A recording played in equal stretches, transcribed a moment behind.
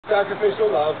sacrificial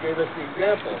love gave us the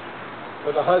example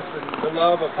for the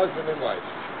love of husband and wife.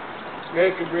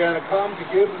 Nick and Brianna come to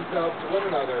give themselves to one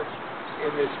another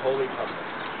in this holy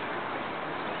covenant.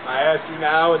 I ask you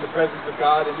now, in the presence of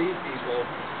God and these people,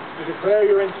 to declare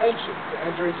your intention to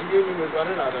enter into union with one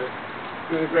another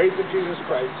through the grace of Jesus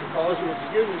Christ, who calls you into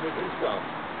union with himself,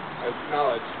 as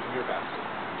acknowledged in your baptism.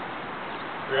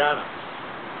 Brianna,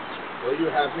 will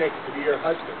you have Nick to be your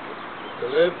husband, to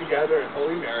live together in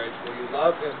holy marriage? Will you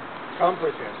love him,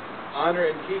 comfort him, honor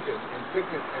and keep him in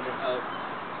sickness and in health,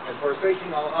 and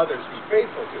forsaking all others, be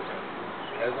faithful to him,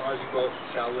 as long as you both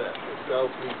shall live? If so,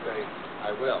 please say,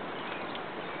 I will.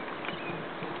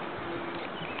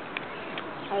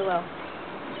 I will.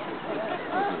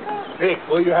 Nick,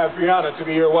 will you have Brianna to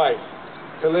be your wife,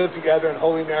 to live together in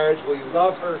holy marriage? Will you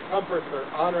love her, comfort her,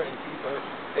 honor and keep her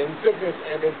in sickness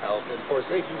and in health, and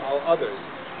forsaking all others,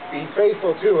 be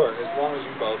faithful to her as long as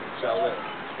you both shall live?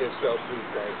 If so, please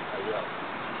say, I will.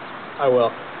 I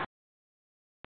will.